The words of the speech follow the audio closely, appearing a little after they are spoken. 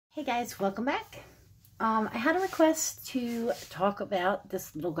Hey guys, welcome back. I had a request to talk about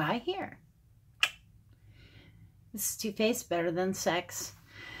this little guy here. This is Too Faced Better Than Sex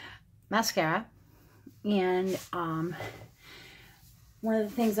mascara. And one of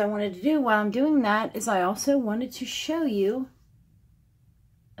the things I wanted to do while I'm doing that is I also wanted to show you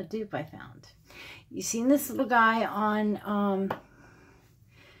a dupe I found. You've seen this little guy on,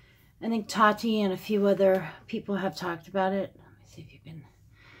 I think Tati and a few other people have talked about it. Let me see if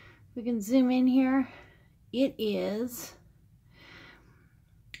we can zoom in here. It is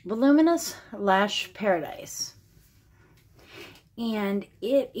Voluminous Lash Paradise. And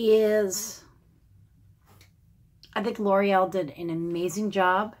it is, I think L'Oreal did an amazing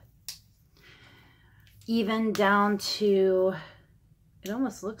job. Even down to, it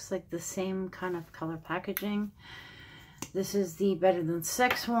almost looks like the same kind of color packaging. This is the Better Than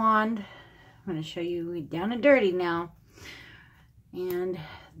Sex wand. I'm going to show you down and dirty now. And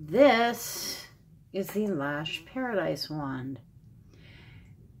this is the Lash Paradise wand.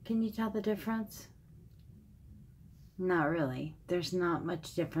 Can you tell the difference? Not really. There's not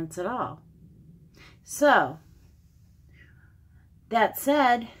much difference at all. So, that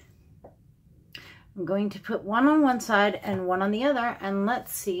said, I'm going to put one on one side and one on the other, and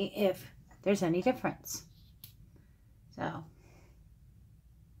let's see if there's any difference. So,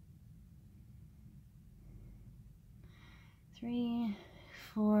 3,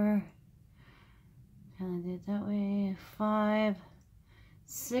 4, kind of do it that way, 5,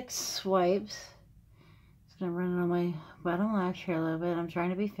 6 swipes. Just gonna run it on my bottom lash here a little bit. I'm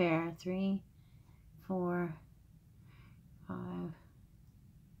trying to be fair. 3, 4, 5,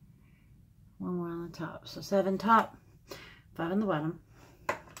 one more on the top. So 7 top, 5 on the bottom.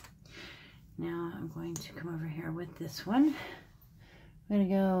 Now I'm going to come over here with this one. I'm gonna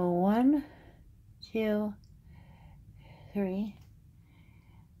go 1, 2, 3,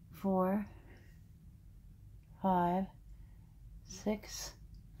 4, 5, 6.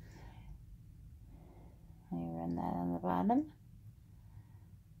 Let me run that on the bottom.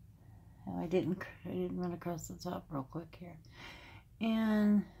 Oh, I didn't run across the top real quick here.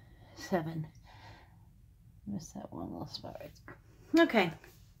 And 7. Missed that one little spot right there. Okay.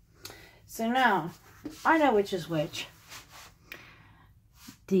 So now I know which is which.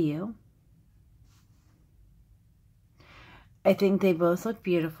 Do you? I think they both look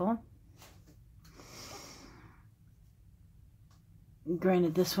beautiful.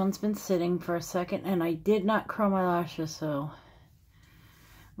 Granted, this one's been sitting for a second, and I did not curl my lashes, so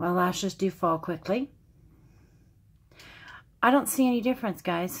my lashes do fall quickly. I don't see any difference,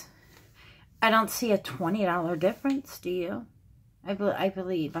 guys. I don't see a $20 difference, do you? I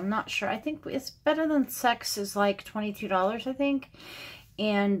believe. I'm not sure. I think it's Better Than Sex is like $22, I think.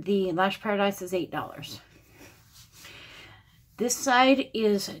 And the Lash Paradise is $8. This side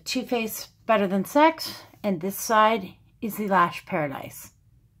is Too Faced Better Than Sex, and this side is the Lash Paradise.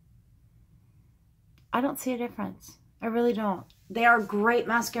 I don't see a difference. I really don't. They are great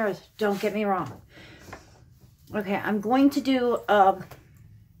mascaras, don't get me wrong. Okay, I'm going to do, I'm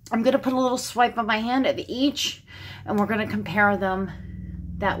going to put a little swipe on my hand of each, and we're going to compare them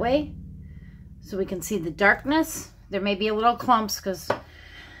that way so we can see the darkness. There may be a little clumps because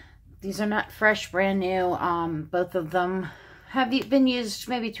these are not fresh, brand new. Both of them have been used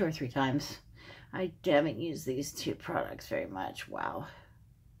maybe 2 or 3 times. I haven't used these 2 products very much. Wow.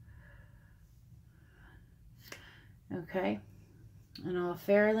 Okay. And all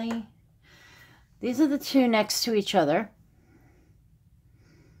fairly. These are the 2 next to each other.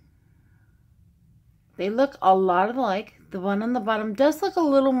 They look a lot alike. The one on the bottom does look a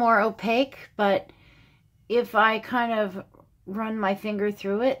little more opaque, but if I kind of run my finger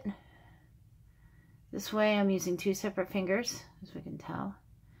through it, this way I'm using 2 separate fingers, as we can tell.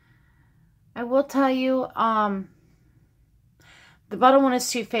 I will tell you, the bottom one is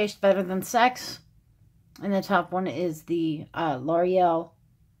Too Faced Better Than Sex, and the top one is the L'Oreal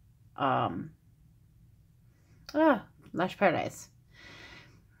Lash Paradise.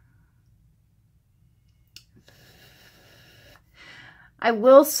 I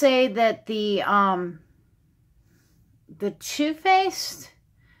will say that the Too Faced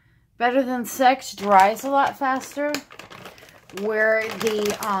Better Than Sex dries a lot faster, where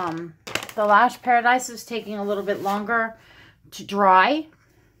the Lash Paradise is taking a little bit longer to dry.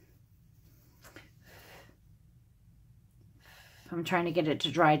 I'm trying to get it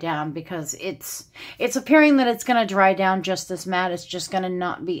to dry down because it's appearing that it's going to dry down just as matte. It's just going to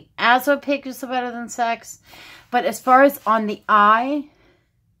not be as opaque as the Better Than Sex. But as far as on the eye,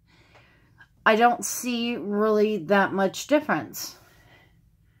 I don't see really that much difference.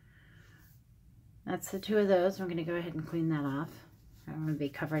 That's the 2 of those. I'm going to go ahead and clean that off. I'm going to be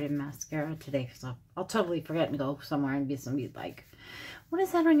covered in mascara today because I'll totally forget and go somewhere and be somebody like, what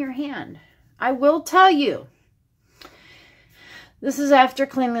is that on your hand? I will tell you. This is after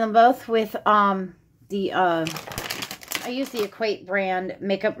cleaning them both with I use the Equate brand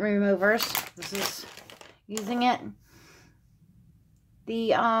makeup removers. This is using it.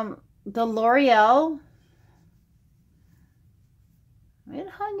 The L'Oreal. It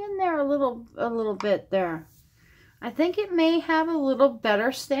hung in there a little bit there. I think it may have a little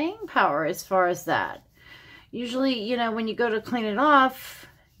better staying power as far as that. Usually, you know, when you go to clean it off,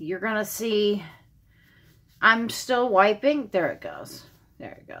 you're going to see, I'm still wiping. There it goes.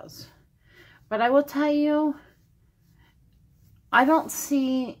 There it goes. But I will tell you, I don't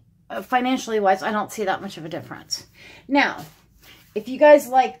see, financially wise, I don't see that much of a difference. Now, if you guys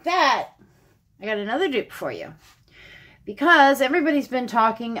like that, I got another dupe for you. Because everybody's been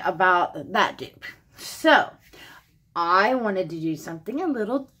talking about that dupe. So, I wanted to do something a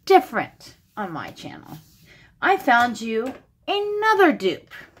little different on my channel. I found you another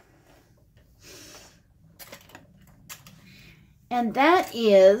dupe. And that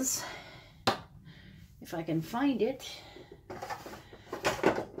is, if I can find it,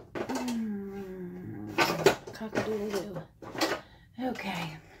 cock-a-doodle-doo.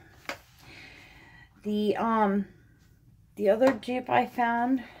 Okay. The other dupe I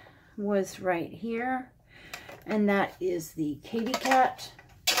found was right here, and that is the Katy Cat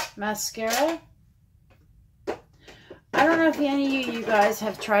mascara. I don't know if any of you guys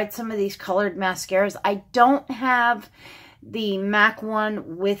have tried some of these colored mascaras. I don't have the MAC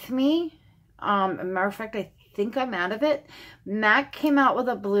one with me. As a matter of fact, I think I'm out of it. MAC came out with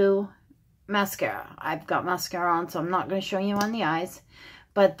a blue mascara. I've got mascara on, so I'm not going to show you on the eyes.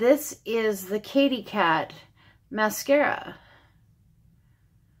 But this is the Katy Cat mascara.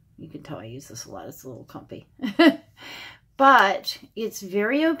 You can tell I use this a lot. It's a little comfy. But it's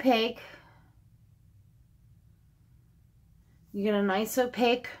very opaque. You get a nice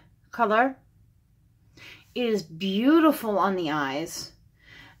opaque color. It is beautiful on the eyes.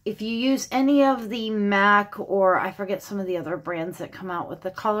 If you use any of the MAC or I forget some of the other brands that come out with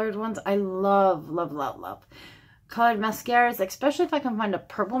the colored ones, I love, love, love, love colored mascaras, especially if I can find a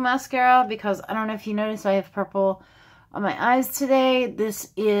purple mascara, because I don't know if you noticed I have purple on my eyes today.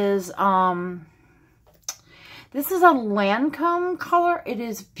 This is a Lancome color. It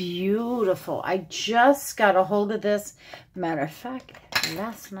is beautiful. I just got a hold of this. Matter of fact,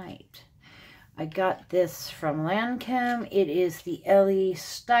 last night I got this from Lancome. It is the Ellie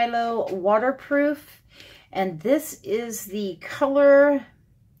Stylo Waterproof, and this is the color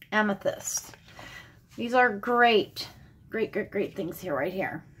Amethyst. These are great, great, great, great things here, right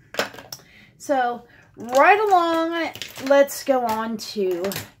here. So, right along, let's go on to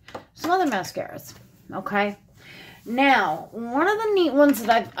some other mascaras, okay? Now, one of the neat ones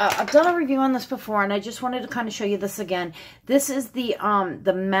that I've done a review on this before, and I just wanted to kind of show you this again. This is the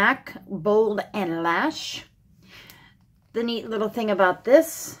MAC Bold and Lash. The neat little thing about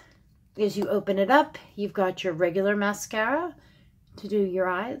this is you open it up, you've got your regular mascara to do your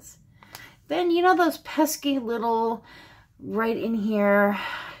eyes. Then, you know those pesky little, right in here,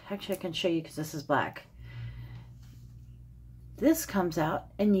 actually I can show you because this is black. This comes out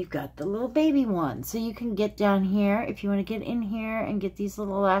and you've got the little baby one. So you can get down here if you want to get in here and get these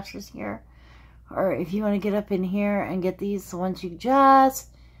little lashes here. Or if you want to get up in here and get these ones you just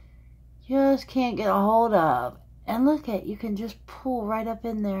can't get a hold of. And look at, you can just pull right up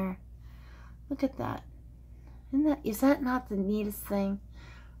in there. Look at that. Is that not the neatest thing?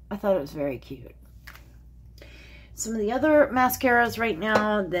 I thought it was very cute. Some of the other mascaras right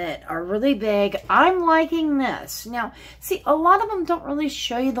now that are really big, I'm liking this. Now, see, a lot of them don't really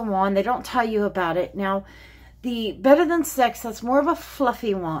show you the wand. They don't tell you about it. Now, the Better Than Sex, that's more of a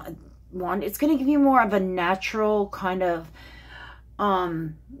fluffy wand. It's going to give you more of a natural kind of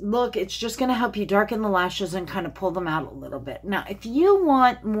look. It's just going to help you darken the lashes and kind of pull them out a little bit. Now, if you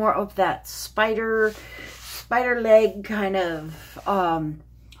want more of that spider leg kind of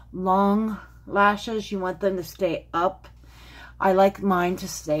long lashes, you want them to stay up. I like mine to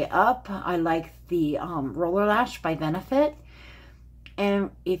stay up. I like the Roller Lash by Benefit.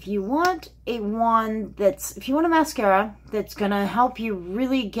 And if you want a mascara that's going to help you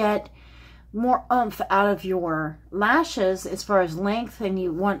really get more oomph out of your lashes as far as length, and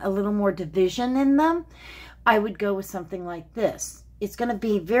you want a little more division in them, I would go with something like this. It's going to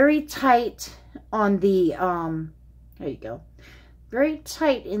be very tight on the, there you go. Very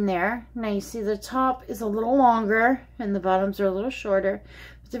tight in there. Now you see the top is a little longer and the bottoms are a little shorter.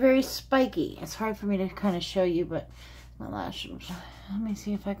 It's very spiky. It's hard for me to kind of show you, but my lashes. Let me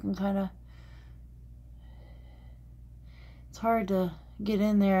see if I can kind of. It's hard to get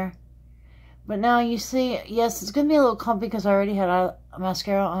in there. But now you see, yes, it's going to be a little clumpy because I already had a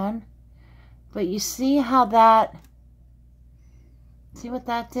mascara on. But you see how that, see what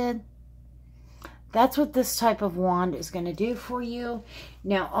that did? That's what this type of wand is going to do for you.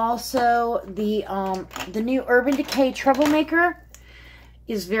 Now also, the new Urban Decay Troublemaker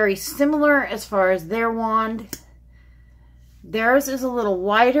is very similar as far as their wand. Theirs is a little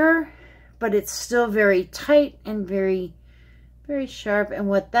wider, but it's still very tight and very, very sharp. And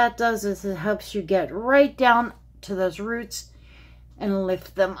what that does is it helps you get right down to those roots and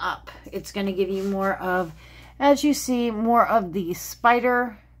lift them up. It's going to give you more of, as you see, more of the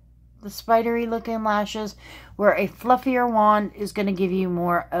spidery looking lashes, where a fluffier wand is going to give you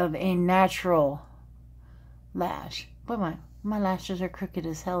more of a natural lash. Boy, my lashes are crooked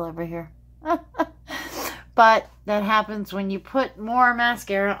as hell over here. But that happens when you put more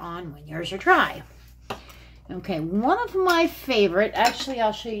mascara on when yours are dry. Okay, one of my favorite, actually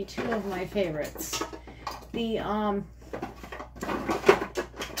I'll show you two of my favorites. The, oh,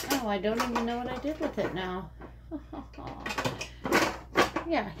 I don't even know what I did with it now.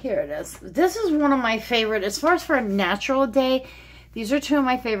 Yeah, here it is. This is one of my favorite, as far as for a natural day, these are two of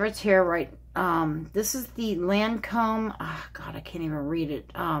my favorites here, right? This is the Lancome, oh God, I can't even read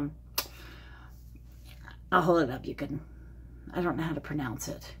it. I'll hold it up, you can, I don't know how to pronounce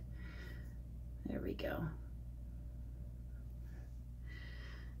it. There we go.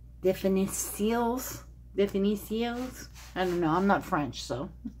 Définiciels. I don't know, I'm not French, so.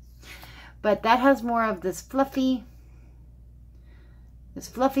 But that has more of this fluffy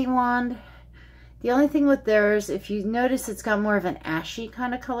wand. The only thing with theirs, if you notice, it's got more of an ashy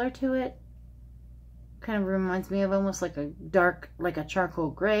kind of color to it. Kind of reminds me of almost like a dark, like a charcoal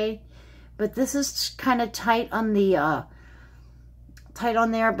gray. But this is kind of tight on the, tight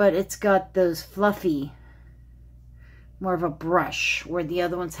on there, but it's got those fluffy, more of a brush, where the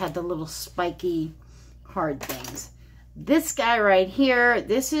other ones had the little spiky, hard things. This guy right here,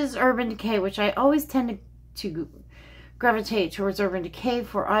 this is Urban Decay, which I always tend to gravitate towards Urban Decay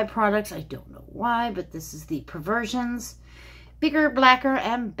for eye products. I don't know why, but this is the Perversions. Bigger, blacker,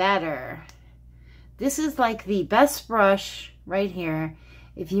 and badder. This is like the best brush right here.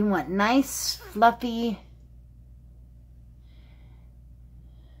 If you want nice, fluffy,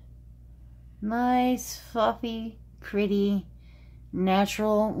 pretty,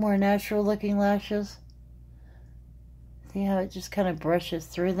 natural, more natural looking lashes. See how it just kind of brushes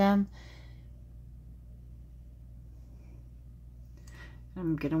through them?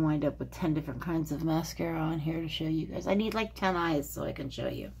 I'm going to wind up with 10 different kinds of mascara on here to show you guys. I need like 10 eyes so I can show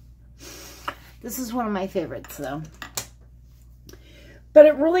you. This is one of my favorites though. But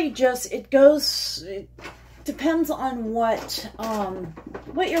it really just, it depends on what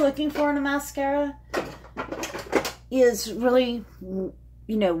you're looking for in a mascara. Is really, you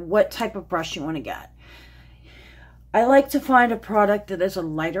know, what type of brush you want to get. I like to find a product that is a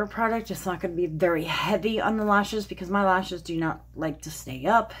lighter product. It's not going to be very heavy on the lashes because my lashes do not like to stay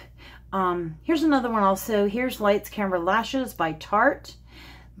up. Here's another one also. Here's Lights Camera Lashes by Tarte.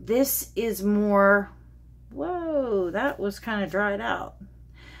 This is more, whoa, that was kind of dried out.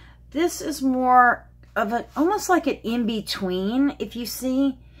 This is more of a, almost like an in-between, if you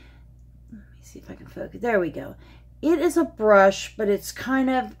see. Let me see if I can focus. There we go. It is a brush, but it's kind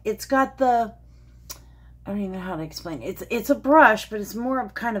of, it's got the, I don't even know how to explain it. It's a brush, but it's more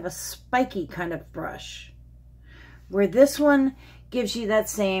of kind of a spiky kind of brush. Where this one gives you that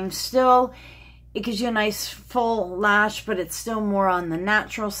same, still, it gives you a nice full lash, but it's still more on the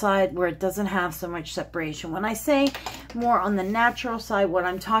natural side where it doesn't have so much separation. When I say more on the natural side, what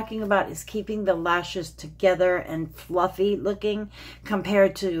I'm talking about is keeping the lashes together and fluffy looking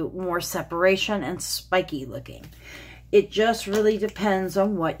compared to more separation and spiky looking. It just really depends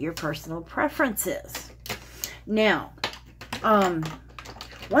on what your personal preference is. Now,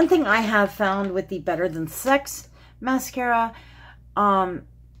 one thing I have found with the Better Than Sex mascara,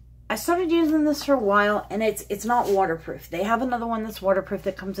 I started using this for a while, and it's not waterproof. They have another one that's waterproof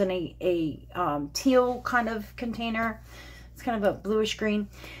that comes in a teal kind of container. It's kind of a bluish green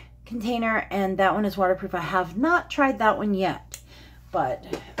container, and that one is waterproof. I have not tried that one yet, but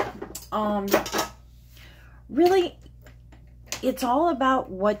really, it's all about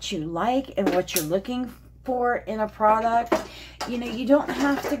what you like and what you're looking for in a product. You know, you don't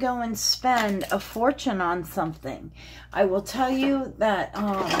have to go and spend a fortune on something. I will tell you that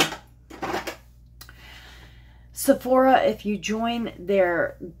Sephora, if you join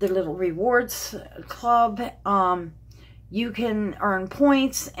the little rewards club, you can earn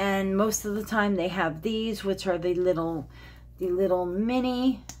points, and most of the time they have these, which are the little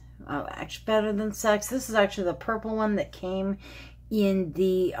mini, actually Better Than Sex. This is actually the purple one that came in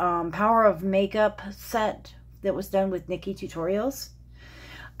the Power of Makeup set that was done with Nikki Tutorials.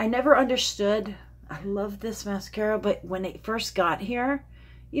 I never understood. I love this mascara, but when it first got here,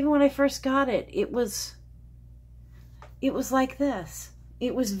 even when I first got it, it was like this.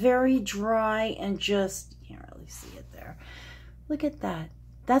 It was very dry and just, you can't really see it there. Look at that.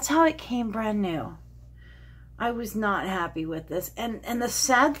 That's how it came brand new. I was not happy with this. And the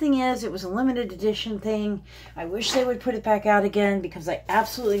sad thing is, it was a limited edition thing. I wish they would put it back out again because I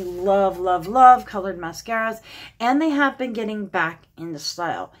absolutely love, love, love colored mascaras. And they have been getting back into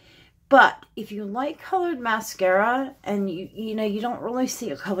style. But if you like colored mascara and you know, you don't really see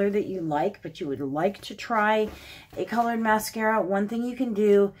a color that you like, but you would like to try a colored mascara, one thing you can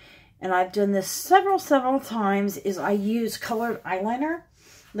do, and I've done this several times, is I use colored eyeliner,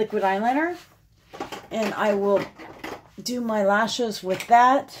 liquid eyeliner. And I will do my lashes with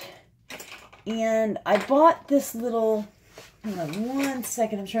that. And I bought this little, hang on one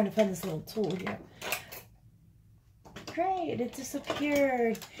second, I'm trying to find this little tool here. Great, it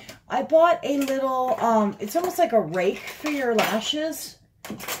disappeared. I bought a little, it's almost like a rake for your lashes.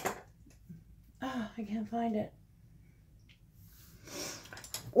 Oh, I can't find it.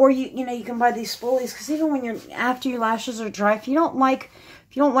 Or you know, you can buy these spoolies, because even when after your lashes are dry, if you don't like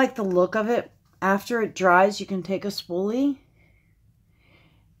the look of it, after it dries, you can take a spoolie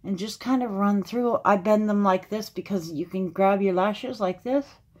and just kind of run through. I bend them like this because you can grab your lashes like this.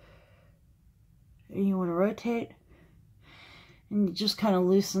 And you want to rotate. And you just kind of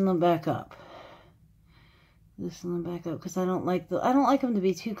loosen them back up. Loosen them back up, because I don't like them to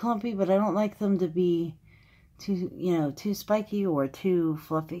be too clumpy, but I don't like them to be too, you know, too spiky or too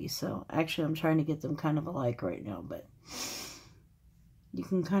fluffy. So actually I'm trying to get them kind of alike right now, but you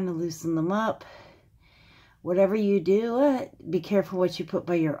can kind of loosen them up. Whatever you do, be careful what you put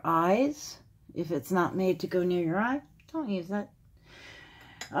by your eyes. If it's not made to go near your eye, don't use that.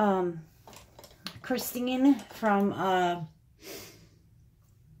 Christine from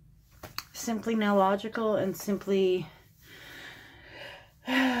Simply Nailogical and Simply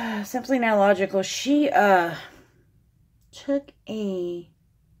Nailogical, she took a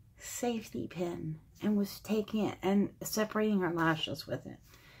safety pin and was taking it and separating her lashes with it.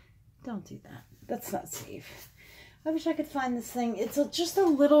 Don't do that. That's not safe. I wish I could find this thing. It's just a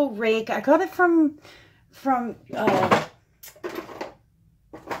little rake. I got it from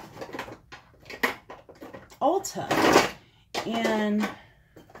Ulta. And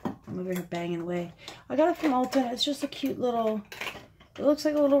I'm over here banging away. I got it from Ulta. It's just a cute little, it looks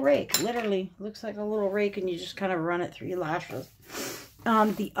like a little rake. Literally looks like a little rake, and you just kind of run it through your lashes.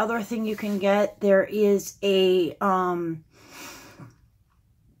 The other thing you can get, there is a fan,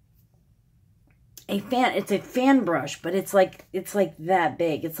 it's a fan brush, but it's like that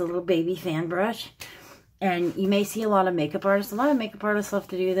big. It's a little baby fan brush. And you may see a lot of makeup artists. A lot of makeup artists love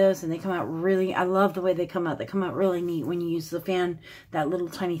to do those, and they come out really, I love the way they come out. They come out really neat when you use that little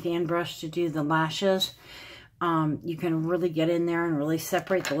tiny fan brush to do the lashes. You can really get in there and really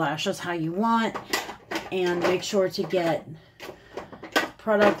separate the lashes how you want, and make sure to get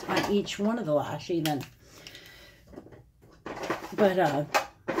product on each one of the lash even. But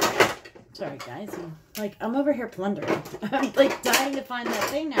sorry guys, I'm over here plundering. I'm like dying to find that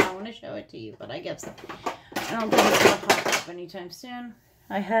thing now. I want to show it to you, but I guess I don't think it's gonna pop up anytime soon.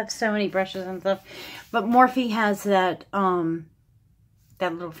 I have so many brushes and stuff, but Morphe has that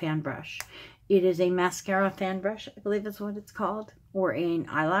that little fan brush. It is a mascara fan brush, I believe that's what it's called, or an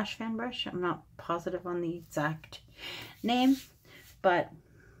eyelash fan brush. I'm not positive on the exact name. But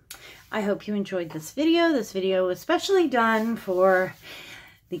I hope you enjoyed this video. This video was specially done for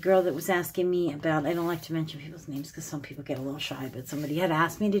the girl that was asking me about, I don't like to mention people's names because some people get a little shy, but somebody had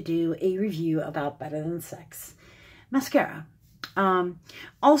asked me to do a review about Better Than Sex mascara.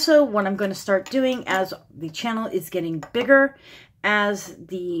 Also, what I'm going to start doing as the channel is getting bigger, as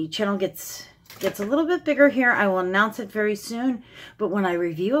the channel gets a little bit bigger here, I will announce it very soon. But when I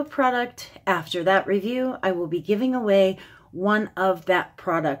review a product, after that review, I will be giving away one of that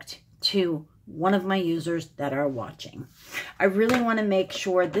product to one of my users that are watching. I really want to make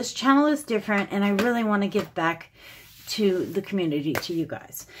sure this channel is different, and I really want to give back to the community, to you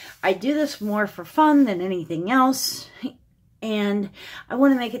guys. I do this more for fun than anything else, and I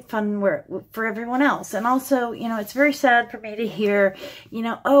want to make it fun for everyone else. And also, you know, it's very sad for me to hear, you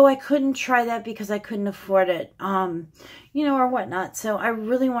know, oh, I couldn't try that because I couldn't afford it, you know, or whatnot. So I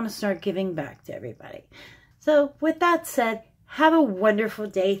really want to start giving back to everybody. So with that said, have a wonderful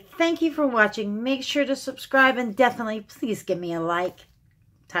day. Thank you for watching. Make sure to subscribe, and definitely please give me a like.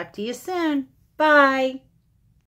 Talk to you soon. Bye.